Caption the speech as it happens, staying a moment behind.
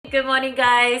Good morning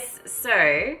guys.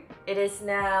 So it is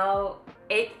now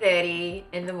 8:30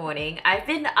 in the morning. I've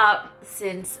been up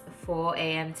since 4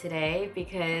 a.m. today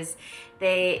because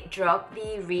they dropped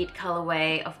the Reed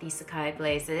colorway of the Sacai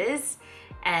blazers,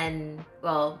 and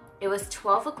well, it was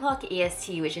 12 o'clock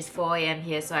EST, which is 4 a.m.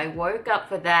 here, so I woke up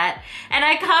for that and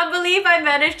I can't believe I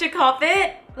managed to cop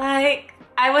it. Like,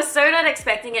 I was so not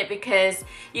expecting it because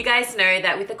you guys know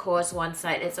that with the KAWS One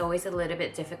site, it's always a little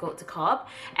bit difficult to cop,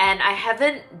 and I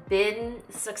haven't been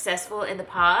successful in the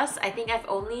past. I think I've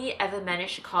only ever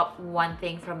managed to cop one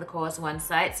thing from the KAWS One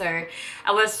site, so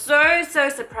I was so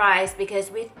surprised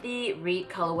because with the Reed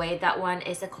colorway, that one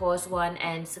is a KAWS One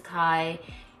and Sacai,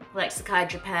 like Sacai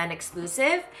Japan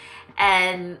exclusive,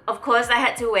 and of course I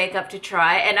had to wake up to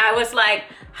try, and I was like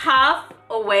half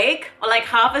awake or like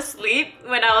half asleep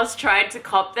when I was trying to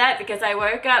cop that because I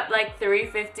woke up like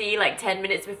 3:50, like 10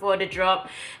 minutes before the drop,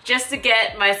 just to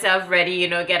get myself ready, you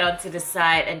know, get onto the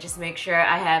site and just make sure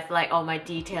I have like all my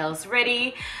details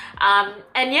ready.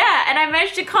 And yeah, and I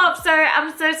managed to cop, so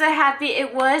I'm so happy.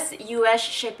 It was US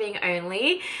shipping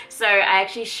only, so I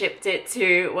actually shipped it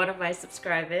to one of my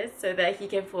subscribers so that he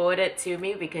can forward it to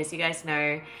me, because you guys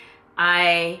know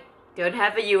I don't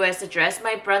have a US address.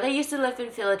 My brother used to live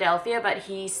in Philadelphia, but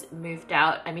he's moved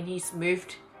out. I mean, he's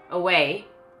moved away.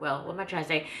 Well, what am I trying to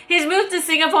say? He's moved to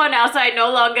Singapore now, so I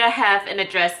no longer have an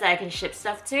address that I can ship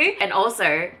stuff to. And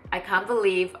also, I can't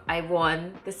believe I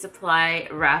won the supply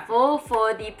raffle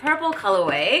for the purple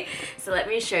colorway. So let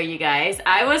me show you guys.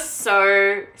 I was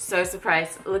so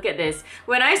surprised. Look at this.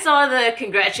 When I saw the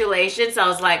congratulations, I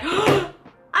was like,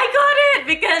 I got it,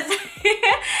 because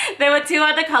there were two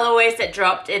other colorways that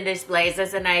dropped in these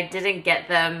blazers and I didn't get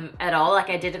them at all. Like,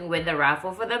 I didn't win the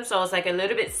raffle for them, so I was like a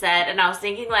little bit sad, and I was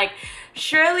thinking like,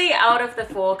 surely out of the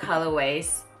 4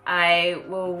 colorways I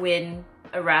will win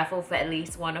a raffle for at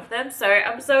least one of them. So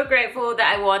I'm so grateful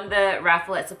that I won the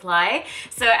raffle at Supply.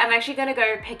 So I'm actually gonna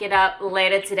go pick it up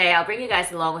later today. I'll bring you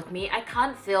guys along with me. I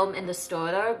can't film in the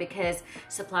store though because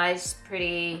Supply is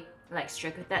pretty like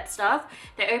strict with that stuff.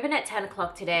 They open at 10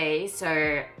 o'clock today,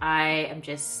 so I am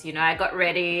just, you know, I got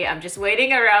ready. I'm just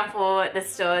waiting around for the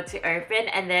store to open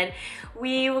and then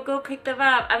we will go pick them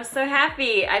up. I'm so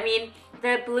happy. I mean,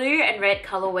 the blue and red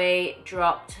colorway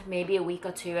dropped maybe a week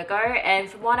or 2 ago, and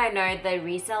from what I know, the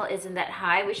resale isn't that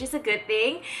high, which is a good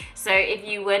thing. So if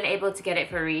you weren't able to get it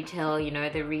for retail, you know,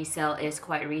 the resale is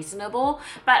quite reasonable.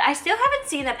 But I still haven't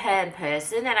seen a pair in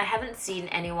person, and I haven't seen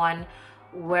anyone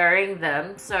wearing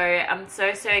them, so I'm so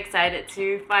excited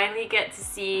to finally get to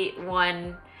see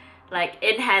one like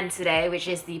in hand today, which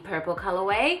is the purple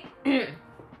colorway.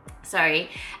 Sorry,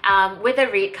 with the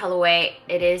Reed colorway,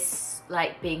 it is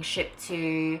like being shipped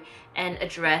to an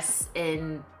address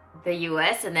in the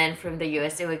US, and then from the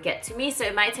US it would get to me, so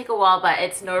it might take a while, but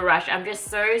it's no rush. I'm just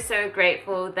so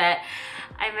grateful that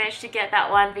I managed to get that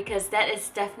one, because that is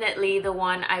definitely the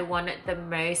one I wanted the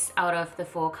most out of the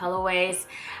 4 colorways.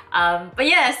 But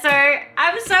yeah, so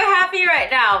I'm so happy right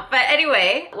now. But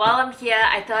anyway, while I'm here,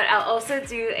 I thought I'll also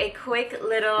do a quick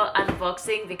little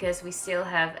unboxing because we still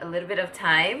have a little bit of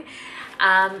time.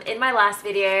 In my last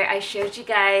video, I showed you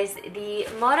guys the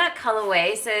Monarch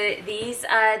colorway. So these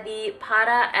are the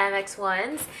Patta Airmax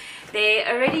ones. They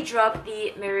already dropped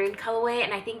the maroon colorway,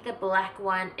 and I think the black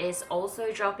one is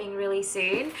also dropping really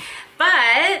soon.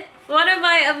 But one of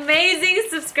my amazing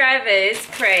subscribers,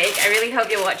 Craig, I really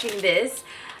hope you're watching this,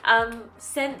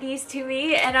 sent these to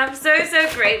me, and I'm so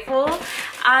grateful.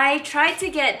 I tried to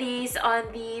get these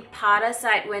on the Patta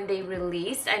site when they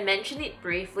released. I mentioned it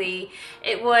briefly.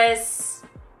 It was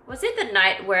it the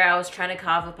night where I was trying to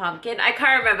carve a pumpkin? I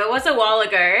can't remember. It was a while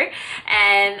ago,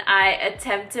 and I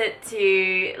attempted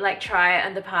to like try it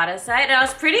on the Patta site, and I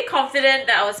was pretty confident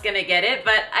that I was gonna get it,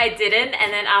 but I didn't.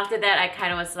 And then after that, I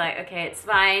kind of was like, okay, it's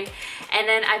fine. And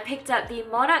then I picked up the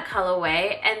Monarch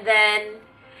colorway, and then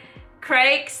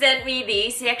Craig sent me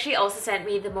these. He actually also sent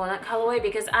me the Monarch colorway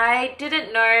because I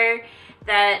didn't know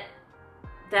that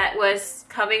that was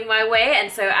coming my way, and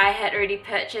so I had already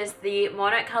purchased the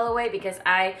Monarch colorway because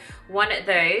I wanted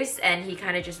those, and he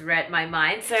kind of just read my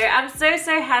mind. So I'm so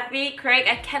happy, Craig.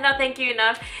 I cannot thank you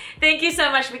enough. Thank you so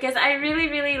much, because I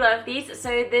really love these.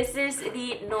 So this is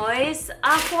the Noise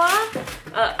Aqua,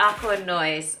 Aqua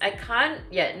Noise. I can't,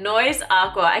 yeah, Noise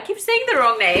Aqua. I keep saying the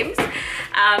wrong names,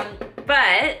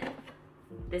 but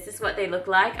this is what they look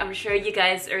like. I'm sure you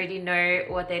guys already know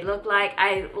what they look like.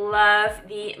 I love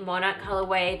the Monarch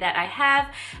colorway that I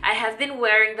have. I have been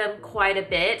wearing them quite a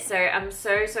bit, so I'm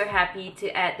so happy to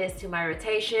add this to my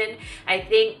rotation. I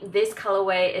think this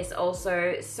colorway is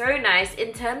also so nice.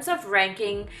 In terms of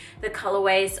ranking the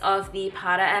colorways of the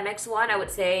Patta Airmax one, I would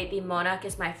say the Monarch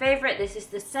is my favorite. This is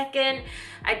the second.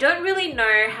 I don't really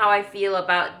know how I feel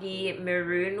about the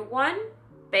maroon one.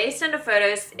 Based on the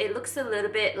photos, it looks a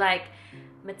little bit like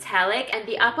metallic, and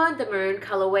the upper and the maroon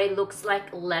colorway looks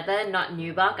like leather, not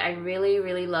nubuck. I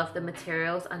really love the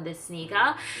materials on this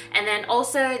sneaker. And then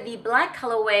also the black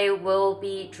colorway will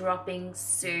be dropping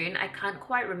soon. I can't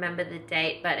quite remember the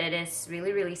date, but it is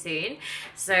really soon.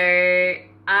 So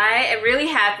I am really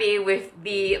happy with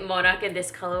the Monarch in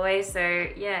this colorway.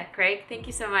 So yeah, Craig, thank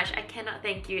you so much. I cannot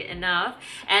thank you enough.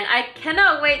 And I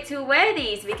cannot wait to wear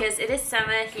these because it is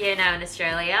summer here now in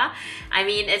Australia. I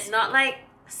mean, it's not like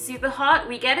super hot.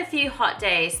 We get a few hot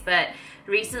days, but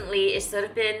recently it's sort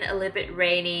of been a little bit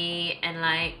rainy and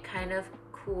like kind of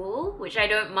cool, which I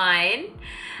don't mind.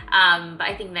 But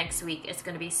I think next week it's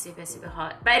gonna be super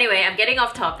hot. But anyway, I'm getting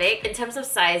off topic. In terms of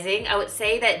sizing, I would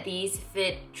say that these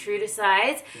fit true to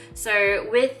size. So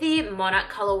with the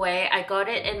Monarch colorway, I got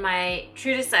it in my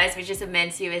true to size, which is a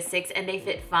men's US 6, and they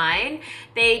fit fine.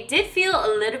 They did feel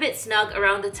a little bit snug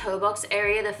around the toe box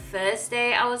area the first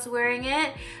day I was wearing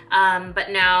it.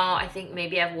 But now I think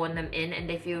maybe I've worn them in and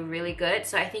they feel really good.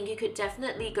 So I think you could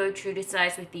definitely go true to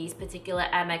size with these particular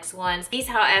Airmax ones. These,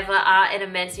 however, are in a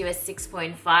men's US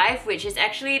 6.5, which is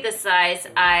actually the size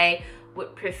I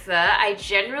would prefer. I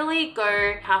generally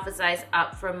go half a size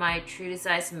up from my true to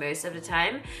size most of the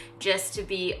time, just to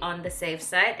be on the safe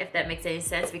side, if that makes any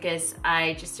sense, because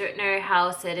I just don't know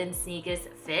how certain sneakers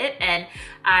fit, and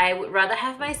I would rather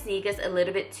have my sneakers a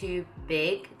little bit too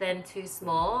big than too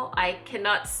small. I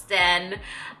cannot stand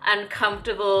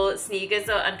uncomfortable sneakers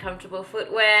or uncomfortable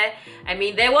footwear. I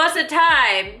mean, there was a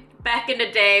time back in the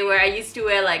day where I used to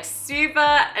wear like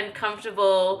super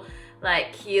uncomfortable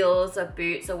like heels or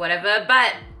boots or whatever,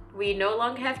 but we no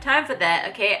longer have time for that,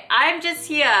 okay? I'm just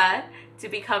here to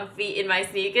be comfy in my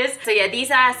sneakers. So yeah,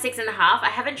 these are 6.5. I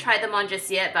haven't tried them on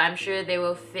just yet, but I'm sure they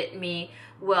will fit me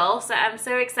well. So I'm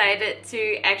so excited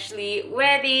to actually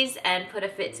wear these and put a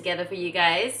fit together for you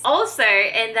guys. Also,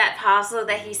 in that parcel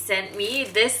that he sent me,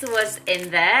 this was in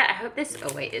there. I hope this,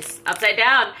 oh wait, it's upside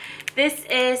down. This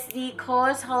is the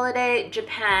KAWS Holiday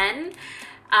Japan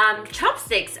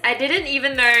chopsticks. I didn't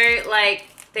even know like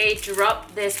they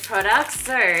dropped this product.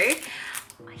 So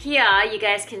here you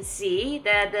guys can see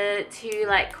they're the two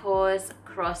like KAWS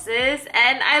crosses,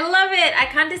 and I love it. I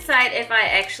can't decide if I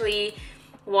actually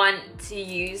want to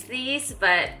use these,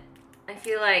 but I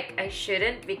feel like I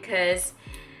shouldn't because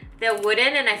they're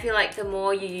wooden, and I feel like the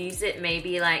more you use it,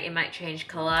 maybe like it might change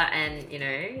color, and you know,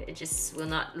 it just will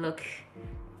not look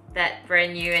that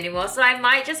brand new anymore. So I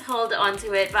might just hold on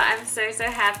to it, but I'm so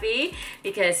happy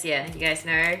because yeah, you guys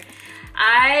know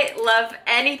I love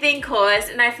anything KAWS,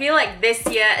 and I feel like this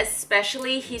year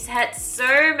especially he's had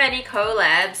so many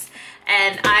collabs,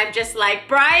 and I'm just like,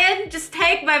 Brian, just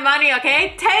take my money,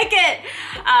 okay? Take it!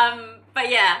 But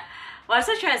yeah, what was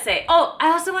I trying to say? Oh,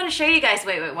 I also want to show you guys,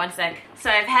 wait one sec. So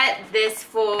I've had this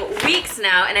for weeks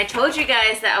now, and I told you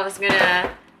guys that I was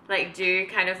gonna like do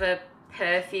kind of a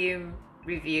perfume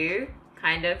review,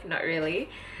 kind of, not really,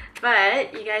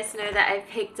 but you guys know that I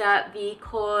picked up the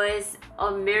KAWS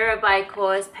or Mirror by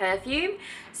KAWS perfume.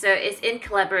 So it's in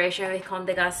collaboration with Comme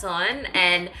des Garçons,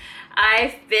 and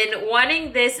I've been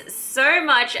wanting this so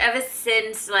much ever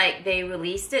since like they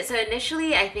released it. So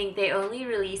initially I think they only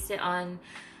released it on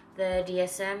the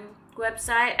DSM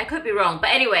website. I could be wrong,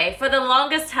 but anyway, for the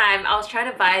longest time I was trying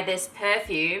to buy this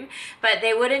perfume, but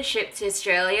they wouldn't ship to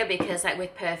Australia because like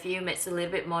with perfume it's a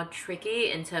little bit more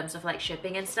tricky in terms of like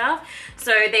shipping and stuff.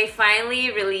 So they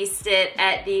finally released it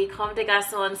at the Comme des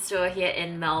Garçons store here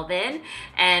in Melbourne,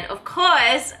 and of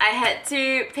course I had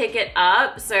to pick it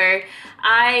up. So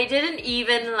I didn't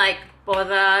even like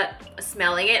bother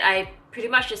smelling it. I pretty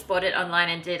much just bought it online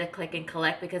and did a click and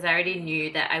collect because I already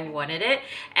knew that I wanted it,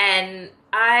 and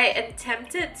I am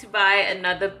tempted to buy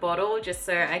another bottle just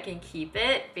so I can keep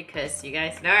it because you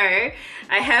guys know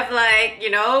I have like, you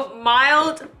know,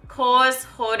 mild KAWS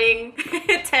hoarding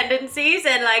tendencies,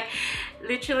 and like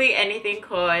literally anything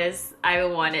KAWS I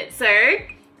will want it. So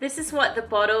this is what the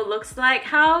bottle looks like.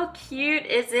 How cute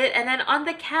is it? And then on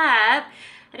the cap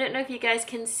I don't know if you guys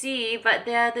can see, but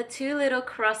there are the two little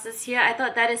crosses here. I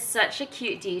thought that is such a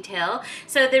cute detail.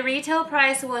 So the retail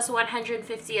price was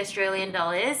 150 Australian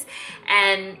dollars,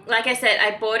 and like I said,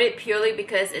 I bought it purely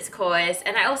because it's KAWS,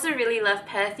 and I also really love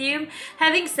perfume.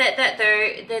 Having said that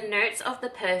though, the notes of the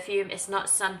perfume is not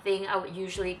something I would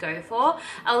usually go for.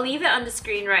 I'll leave it on the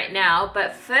screen right now,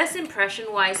 but first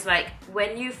impression wise, like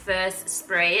when you first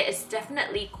spray it, it's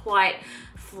definitely quite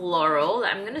floral.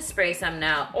 I'm gonna spray some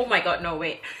now. Oh my god, no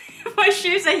wait. My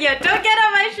shoes are here. Don't get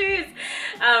out my shoes.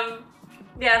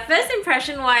 Yeah, first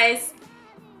impression wise,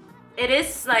 it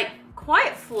is like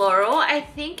quite floral. I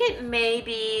think it may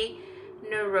be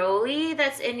neroli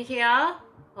that's in here.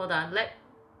 Hold on,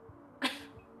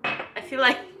 I feel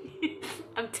like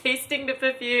I'm tasting the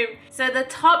perfume. So the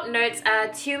top notes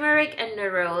are turmeric and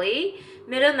neroli.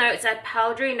 Middle notes are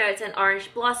powdery notes and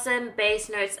orange blossom. Base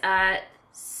notes are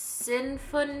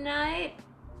sinfonite.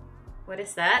 What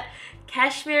is that?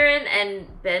 Cashmeran and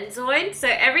benzoin. So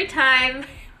every time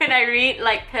when I read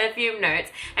like perfume notes,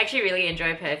 I actually really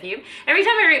enjoy perfume. Every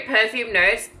time I read perfume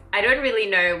notes, I don't really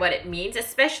know what it means,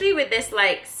 especially with this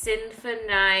like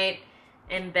sinfonite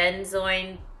and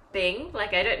benzoin thing.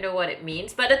 Like I don't know what it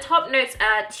means. But the top notes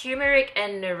are turmeric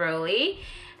and neroli,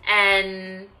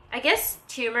 and I guess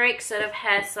turmeric sort of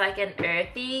has like an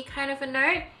earthy kind of a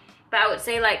note. But I would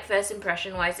say like first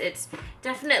impression wise, it's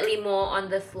definitely more on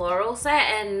the floral side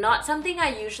and not something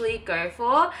I usually go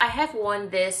for. I have worn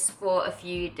this for a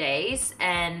few days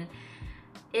and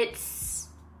it's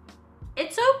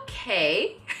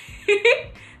okay.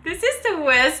 This is the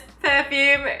worst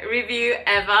perfume review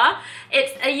ever.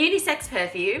 It's a unisex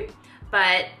perfume,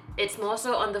 but it's more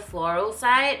so on the floral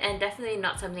side and definitely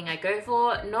not something I go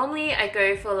for. Normally I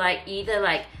go for like either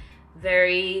like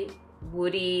very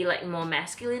woody, like more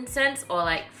masculine scents, or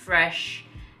like fresh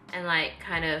and like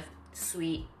kind of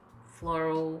sweet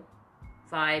floral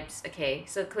vibes. Okay,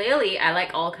 so clearly I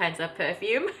like all kinds of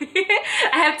perfume.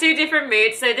 I have two different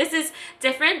moods, so this is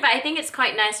different, but I think it's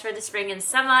quite nice for the spring and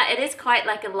summer. It is quite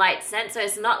like a light scent, so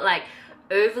it's not like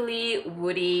overly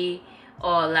woody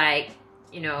or like,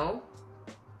 you know,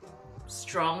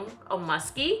 strong or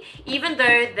musky. Even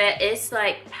though there is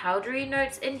like powdery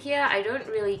notes in here, I don't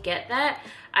really get that.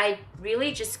 I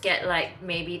really just get like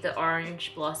maybe the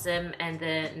orange blossom and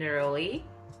the neroli.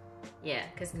 Yeah,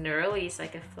 because neroli is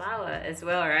like a flower as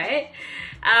well, right?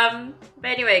 But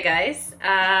anyway guys,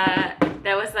 that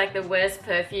was like the worst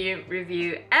perfume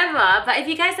review ever. But if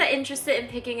you guys are interested in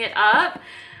picking it up,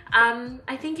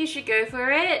 I think you should go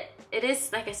for it. It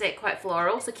is, like I said, quite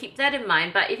floral, so keep that in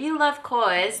mind. But if you love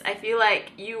KAWS, I feel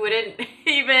like you wouldn't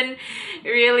even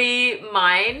really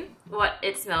mind what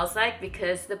it smells like,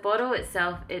 because the bottle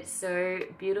itself, it's so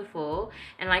beautiful.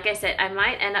 And like I said, I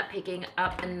might end up picking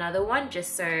up another one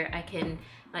just so I can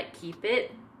like keep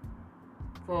it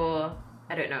for,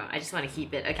 I don't know, I just want to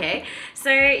keep it, okay?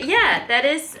 So yeah, that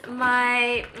is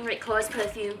my KAWS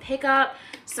perfume pickup.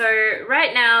 So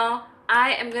right now,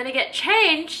 I am gonna get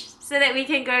changed so that we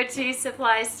can go to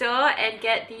supply store and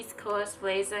get these KAWS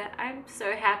blazer. I'm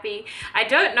so happy. I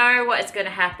don't know what's gonna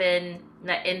happen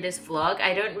in this vlog.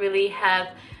 I don't really have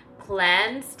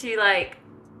plans to like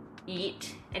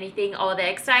eat anything all that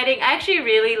exciting. I actually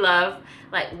really love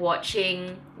like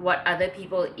watching what other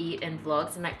people eat in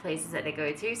vlogs and like places that they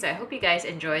go to. So I hope you guys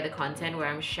enjoy the content where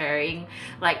I'm sharing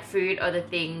like food or the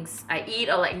things I eat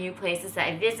or like new places that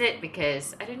I visit,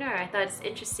 because I don't know, I thought it's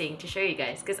interesting to show you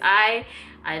guys because I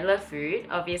love food,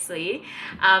 obviously.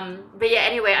 But yeah,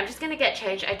 anyway, I'm just gonna get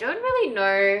changed. I don't really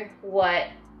know what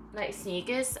like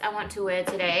sneakers I want to wear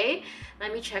today.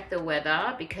 Let me check the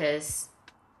weather, because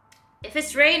if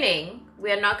it's raining,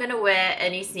 we are not going to wear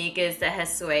any sneakers that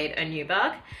has suede or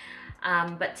nubuck.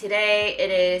 But today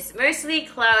it is mostly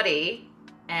cloudy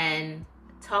and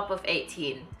top of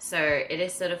 18. So it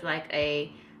is sort of like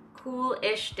a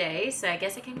cool-ish day. So I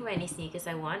guess I can wear any sneakers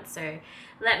I want. So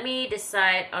let me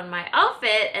decide on my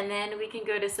outfit and then we can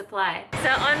go to supply. So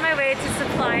on my way to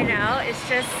supply now, it's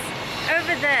just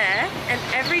over there. And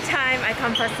every time I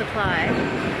come for supply,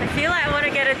 I feel like I want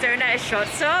to get a donut at short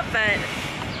stop, but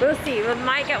we'll see. We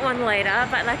might get one later,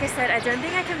 but like I said, I don't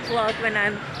think I can vlog when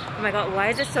I'm... Oh my god, why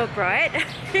is it so bright?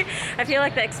 I feel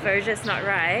like the exposure is not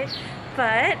right.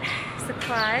 But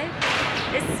supply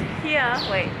is here.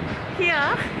 Wait,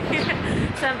 here.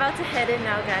 So I'm about to head in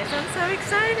now, guys. I'm so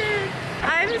excited.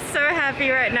 I'm so happy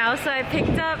right now. So I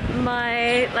picked up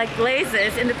my like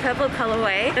blazers in the purple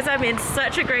colorway because I'm in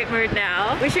such a great mood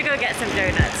now. We should go get some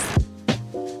donuts.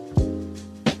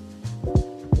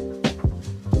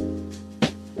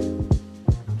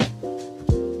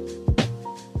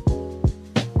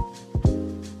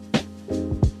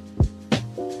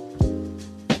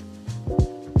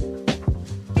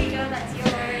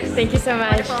 Thank you so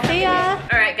much. Wonderful. See ya.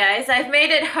 Alright guys, I've made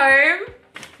it home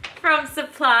from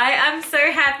Supply. I'm so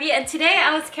happy, and today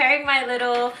I was carrying my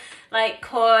little like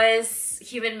KAWS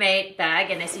human made bag,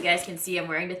 and as you guys can see I'm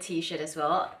wearing the t-shirt as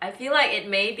well. I feel like it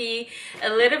may be a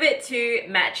little bit too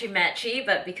matchy,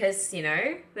 but because you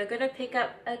know we're gonna pick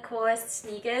up a KAWS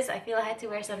sneakers, I feel I had to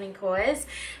wear something KAWS.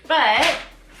 But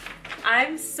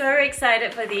I'm so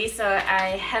excited for these, so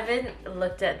I haven't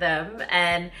looked at them,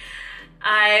 and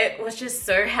I was just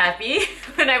so happy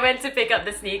when I went to pick up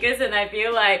the sneakers, and I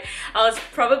feel like I was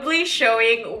probably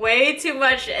showing way too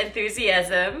much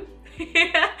enthusiasm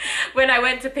when I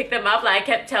went to pick them up. Like I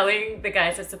kept telling the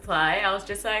guys at Supply, I was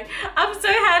just like, I'm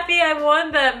so happy I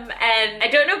won them. And I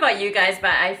don't know about you guys,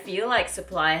 but I feel like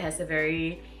Supply has a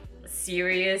very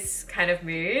serious kind of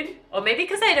mood, or maybe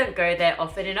because I don't go there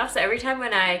often enough, so every time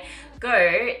when I go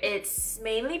it's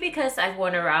mainly because I've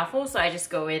won a raffle, so I just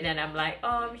go in and I'm like,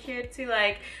 oh, I'm here to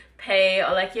like pay,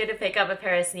 or like here to pick up a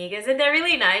pair of sneakers, and they're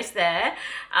really nice there.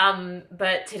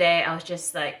 But today I was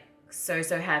just like so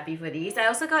happy for these. I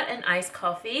also got an iced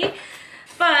coffee,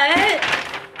 but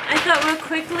I thought we'll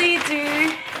quickly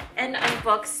do an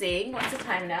unboxing. What's the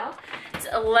time now? It's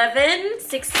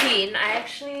 11:16. I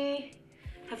actually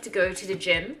have to go to the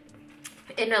gym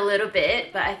in a little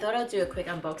bit, but I thought I'll do a quick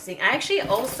unboxing. I actually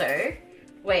also,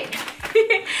 wait,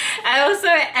 I also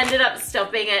ended up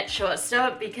stopping at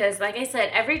Shortstop because like I said,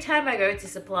 every time I go to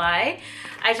Supply,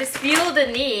 I just feel the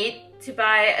need to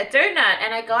buy a donut,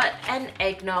 and I got an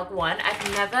eggnog one.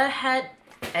 I've never had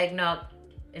eggnog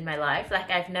in my life.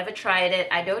 Like I've never tried it.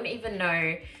 I don't even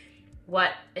know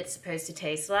what it's supposed to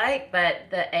taste like, but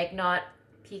the eggnog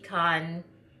pecan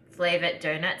flavored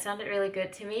donut sounded really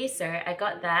good to me, so I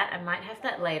got that. I might have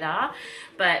that later,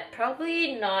 but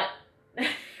probably not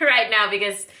right now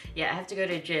because yeah, I have to go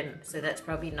to the gym, so that's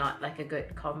probably not like a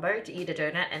good combo to eat a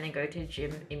donut and then go to the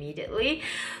gym immediately.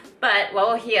 But while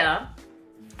we're here,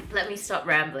 let me stop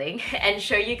rambling and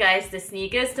show you guys the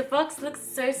sneakers. The box looks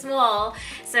so small,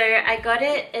 so I got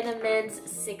it in a men's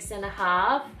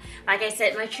 6.5. Like I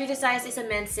said, my true to size is a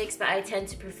men's 6, but I tend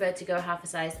to prefer to go half a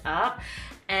size up.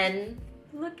 And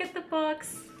look at the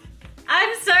box.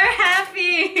 I'm so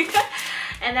happy.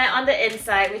 And then on the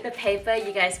inside with the paper,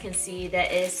 you guys can see there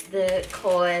is the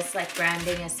KAWS like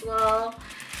branding as well.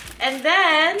 And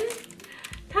then,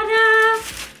 ta-da!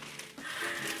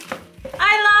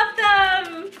 I love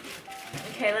them!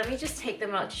 Okay, let me just take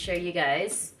them out to show you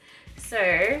guys.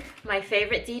 So, my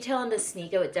favorite detail on the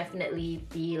sneaker would definitely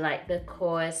be like the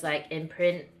KAWS like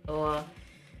imprint, or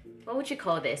what would you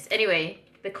call this? Anyway,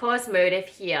 the KAWS motif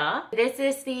here. This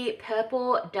is the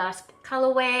purple Dusk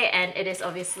colorway, and it is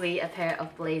obviously a pair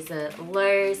of blazer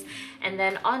lows. And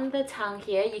then on the tongue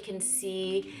here, you can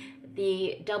see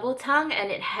the double tongue,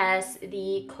 and it has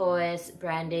the KAWS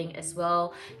branding as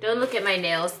well. Don't look at my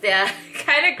nails, they're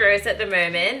kind of gross at the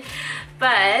moment,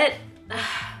 but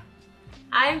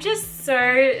I'm just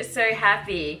so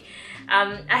happy.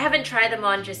 I haven't tried them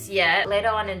on just yet. Later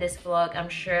on in this vlog, I'm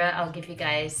sure I'll give you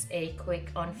guys a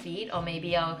quick on feed, or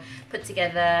maybe I'll put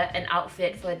together an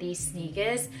outfit for these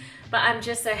sneakers. But I'm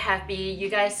just so happy. You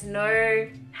guys know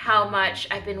how much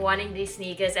I've been wanting these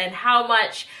sneakers and how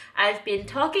much I've been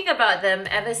talking about them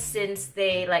ever since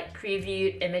they like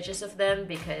previewed images of them,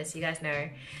 because you guys know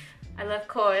I love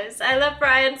KAWS. I love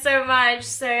Brian so much,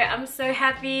 so I'm so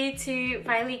happy to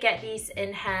finally get these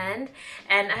in hand.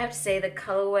 And I have to say the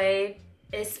colorway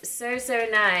is so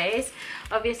nice.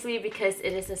 Obviously because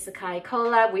it is a Sacai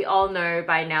collab, we all know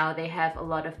by now they have a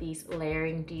lot of these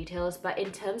layering details, but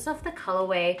in terms of the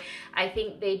colorway, I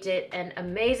think they did an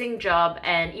amazing job.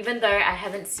 And even though I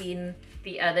haven't seen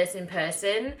the others in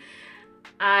person,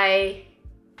 I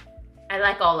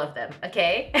like all of them,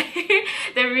 okay?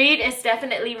 The reed is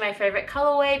definitely my favorite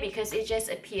colorway because it just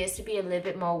appears to be a little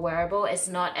bit more wearable. It's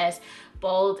not as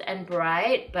bold and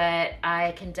bright, but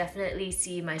I can definitely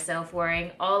see myself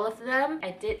wearing all of them.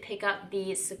 I did pick up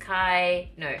the Sacai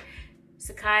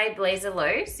Blazer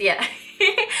Lows, yeah.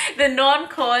 The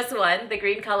non-KAWS one, the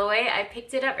green colorway. I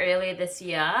picked it up earlier this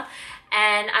year,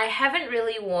 and I haven't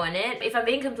really worn it. If I'm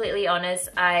being completely honest,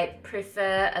 I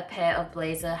prefer a pair of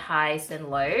blazer highs than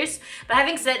lows. But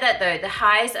having said that though, the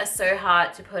highs are so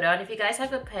hard to put on. If you guys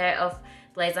have a pair of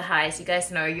blazer highs, you guys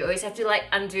know you always have to like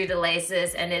undo the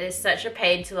laces, and it is such a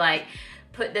pain to like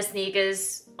put the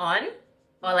sneakers on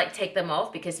or like take them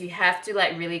off, because you have to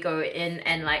like really go in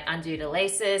and like undo the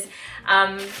laces.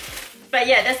 But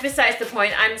yeah, that's besides the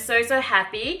point. I'm so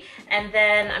happy. And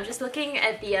then I'm just looking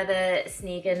at the other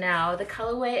sneaker now. The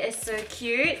colorway is so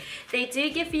cute. They do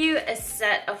give you a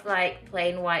set of like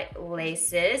plain white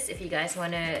laces if you guys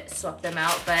want to swap them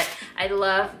out. But I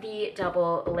love the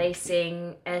double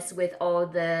lacing as with all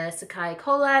the Sacai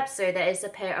collabs. So there is a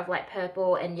pair of like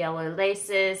purple and yellow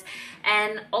laces.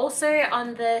 And also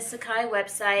on the Sacai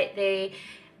website, they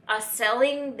are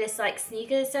selling this like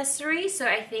sneaker accessory. So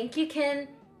I think you can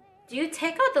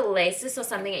take out the laces or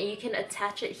something and you can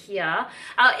attach it here.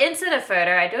 I'll insert a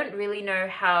photo. I don't really know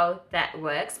how that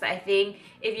works, but I think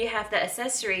if you have the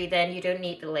accessory, then you don't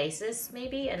need the laces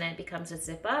maybe, and then it becomes a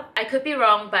zipper. I could be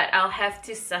wrong, but I'll have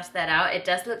to suss that out. It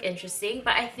does look interesting,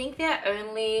 but I think they're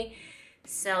only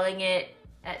selling it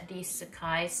at the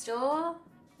Sacai store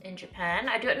in Japan.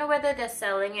 I don't know whether they're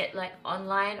selling it like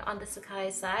online on the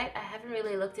Sacai site. I haven't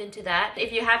really looked into that.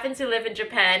 If you happen to live in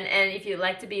Japan and if you'd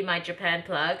like to be my Japan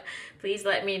plug, please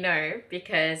let me know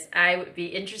because I would be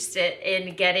interested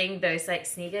in getting those like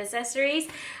sneaker accessories.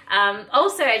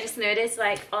 Also, I just noticed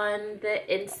like on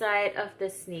the inside of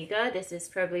the sneaker, this is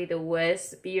probably the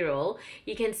worst b-roll,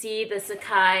 you can see the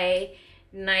Sacai,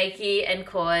 Nike and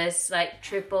KAWS like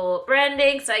triple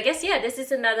branding. So I guess yeah, this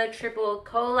is another triple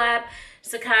collab.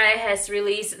 Sacai has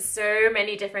released so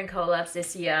many different collabs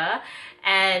this year,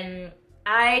 and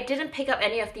I didn't pick up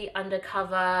any of the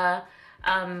undercover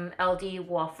LD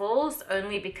waffles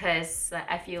only because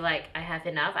I feel like I have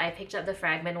enough. I picked up the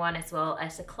fragment one as well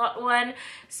as the clot one,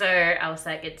 so I was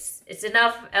like it's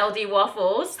enough LD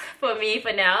waffles for me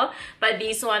for now. But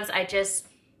these ones I just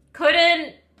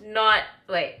couldn't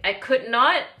I could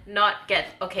not get.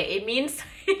 Okay, it means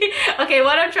okay,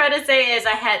 what I'm trying to say is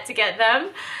I had to get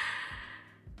them.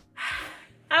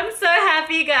 I'm so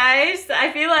happy, guys.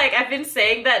 I feel like I've been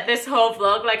saying that this whole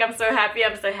vlog, like I'm so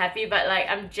happy, but like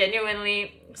I'm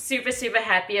genuinely super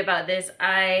happy about this.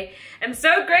 I am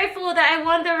so grateful that I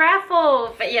won the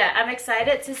raffle. But yeah, I'm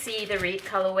excited to see the Reed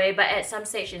colorway, but at some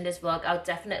stage in this vlog I'll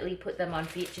definitely put them on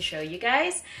feet to show you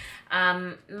guys.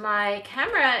 My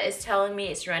camera is telling me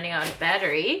it's running out of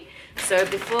battery, so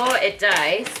before it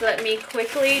dies, let me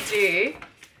quickly do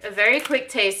a very quick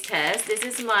taste test. This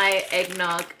is my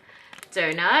eggnog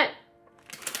donut.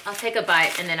 I'll take a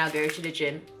bite and then I'll go to the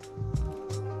gym.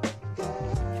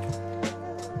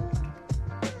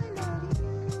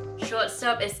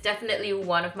 Shortstop is definitely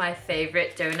one of my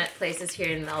favorite donut places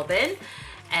here in Melbourne,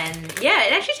 and yeah,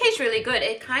 it actually tastes really good.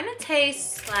 It kind of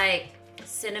tastes like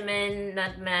cinnamon,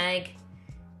 nutmeg,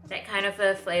 that kind of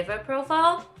a flavor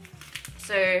profile.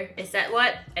 So is that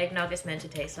what eggnog is meant to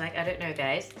taste like? I don't know,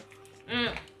 guys.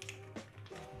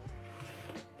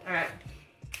 Alright.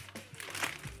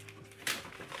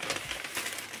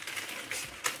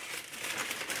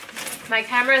 My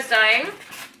camera's dying.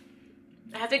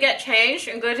 I have to get changed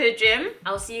and go to the gym.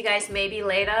 I'll see you guys maybe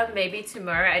later, maybe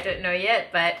tomorrow, I don't know yet,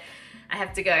 but I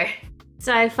have to go.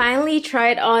 So I finally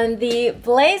tried on the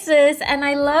blazers and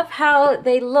I love how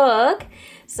they look.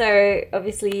 So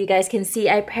obviously you guys can see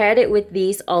I paired it with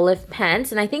these olive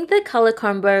pants and I think the color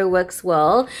combo works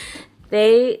well.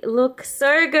 They look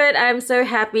so good. I'm so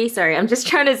happy. Sorry, I'm just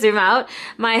trying to zoom out.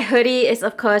 My hoodie is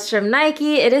of course from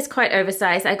Nike. It is quite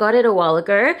oversized. I got it a while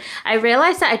ago. I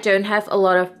realized that I don't have a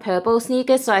lot of purple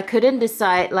sneakers, so I couldn't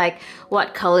decide like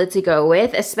what color to go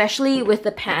with, especially with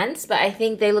the pants, but I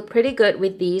think they look pretty good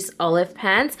with these olive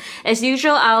pants. As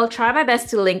usual, I'll try my best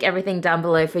to link everything down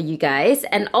below for you guys.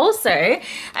 And also,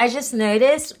 I just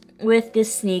noticed with the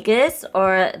sneakers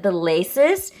or the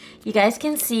laces, you guys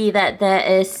can see that there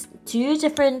is two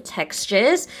different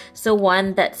textures. So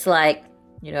one that's like,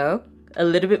 you know, a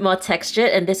little bit more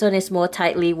textured, and this one is more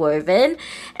tightly woven.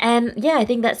 And yeah, I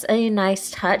think that's a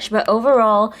nice touch. But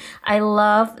overall, I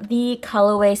love the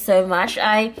colorway so much.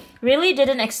 I really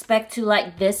didn't expect to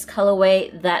like this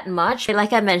colorway that much.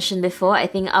 Like I mentioned before, I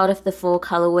think out of the 4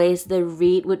 colorways, the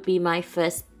Reed would be my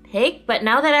first pick. But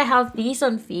now that I have these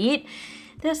on feet,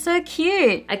 they're so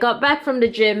cute. I got back from the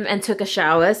gym and took a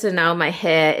shower, so now my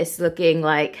hair is looking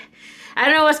like, I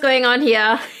don't know what's going on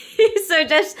here. So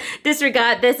just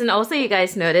disregard this. And also you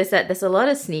guys notice that there's a lot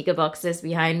of sneaker boxes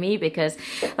behind me because,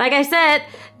 like I said,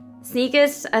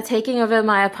 sneakers are taking over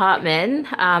my apartment,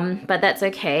 but that's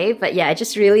okay. But yeah, I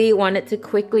just really wanted to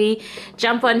quickly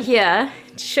jump on here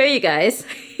to show you guys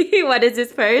what is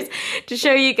this pose? To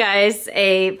show you guys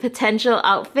a potential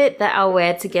outfit that I'll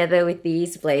wear together with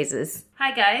these blazers.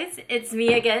 Hi guys, it's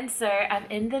me again. So I'm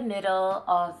in the middle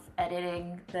of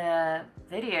editing the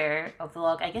video or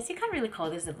vlog. I guess you can't really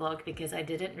call this a vlog because I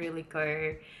didn't really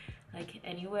go like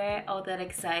anywhere all that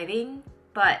exciting,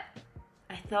 but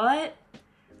I thought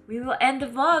we will end the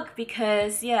vlog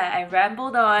because yeah, I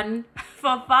rambled on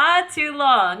for far too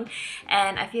long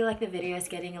and I feel like the video is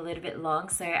getting a little bit long,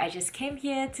 so I just came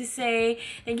here to say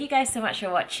thank you guys so much for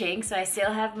watching. So I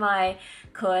still have my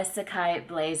KAWS Sacai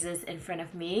blazers in front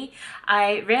of me.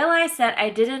 I realized that I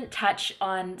didn't touch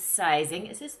on sizing.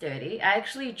 Is this dirty? I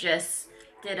actually just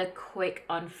did a quick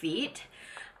on feet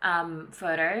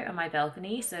photo on my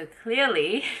balcony, so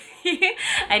clearly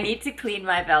I need to clean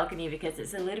my balcony because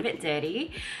it's a little bit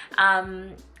dirty.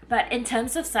 But in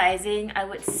terms of sizing, I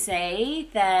would say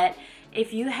that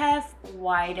if you have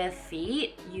wider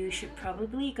feet, you should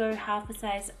probably go half a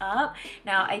size up.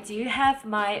 Now, I do have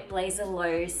my blazer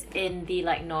lows in the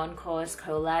like non-KAWS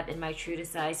collab in my true to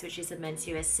size, which is a men's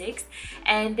US 6,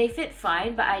 and they fit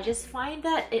fine, but I just find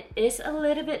that it is a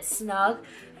little bit snug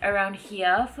around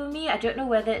here for me. I don't know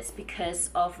whether it's because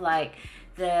of like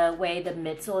the way the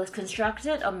midsole is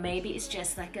constructed, or maybe it's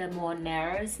just like a more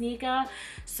narrow sneaker.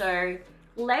 So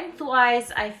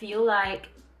lengthwise, I feel like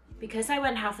because I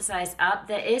went half a size up,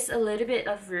 there is a little bit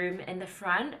of room in the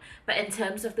front, but in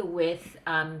terms of the width,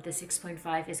 the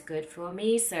 6.5 is good for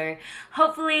me. So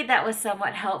hopefully that was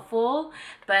somewhat helpful.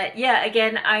 But yeah,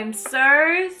 again, I'm so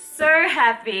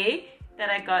happy that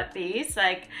I got these.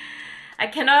 Like, I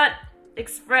cannot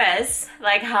express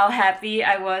like how happy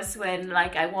I was when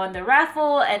like I won the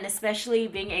raffle, and especially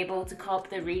being able to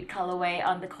cop the Reed colorway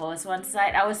on the KAWS one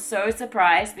side. I was so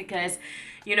surprised because,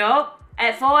 you know,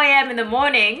 at 4 a.m. in the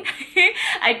morning,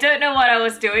 I don't know what I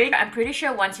was doing. I'm pretty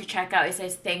sure once you check out, it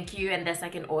says thank you and there's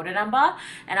like an order number.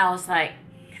 And I was like,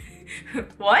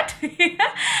 what?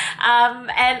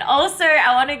 And also,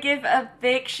 I want to give a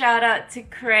big shout out to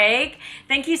Craig.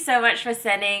 Thank you so much for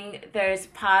sending those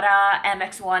Patta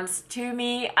Airmax ones to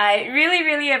me. I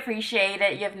really appreciate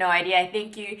it. You have no idea. I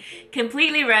think you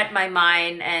completely read my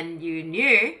mind and you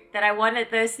knew that I wanted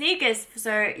those sneakers.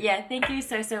 So yeah, thank you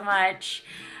so much.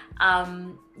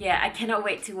 Yeah, I cannot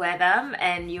wait to wear them,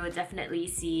 and you will definitely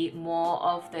see more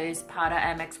of those Patta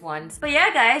Airmax ones. But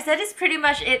yeah guys, that is pretty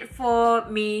much it for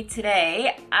me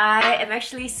today. I am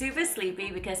actually super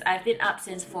sleepy because I've been up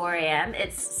since 4 a.m.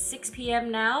 It's 6 p.m.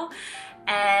 now,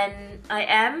 and I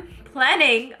am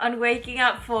planning on waking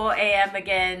up 4 a.m.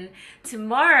 again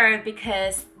tomorrow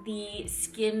because the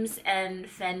Skims and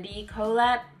Fendi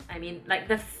collab, I mean like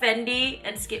the Fendi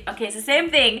and Skims, okay, it's the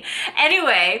same thing.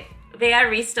 Anyway, they are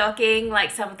restocking like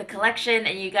some of the collection,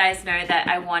 and you guys know that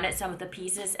I wanted some of the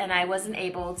pieces and I wasn't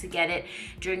able to get it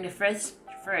during the first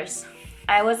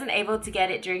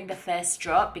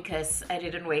drop because I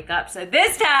didn't wake up. So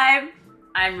this time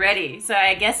I'm ready. So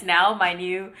I guess now my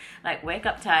new like wake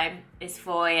up time is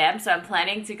 4 a.m. So I'm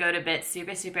planning to go to bed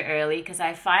super early because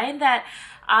I find that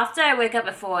after I wake up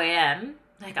at 4 a.m.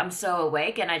 like I'm so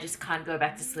awake and I just can't go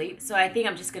back to sleep. So I think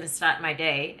I'm just gonna start my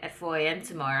day at 4 a.m.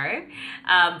 tomorrow.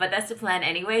 But that's the plan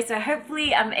anyway. So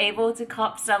hopefully I'm able to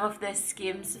cop some of the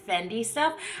Skims Fendi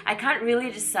stuff. I can't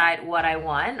really decide what I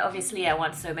want. Obviously I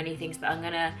want so many things, but I'm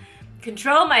gonna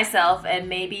control myself and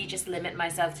maybe just limit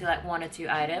myself to like 1 or 2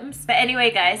 items. But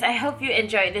anyway guys, I hope you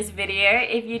enjoyed this video.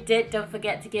 If you did, don't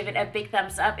forget to give it a big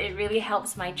thumbs up. It really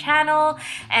helps my channel.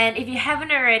 And if you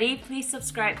haven't already, please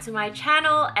subscribe to my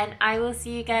channel, and I will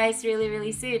see you guys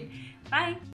really soon. Bye!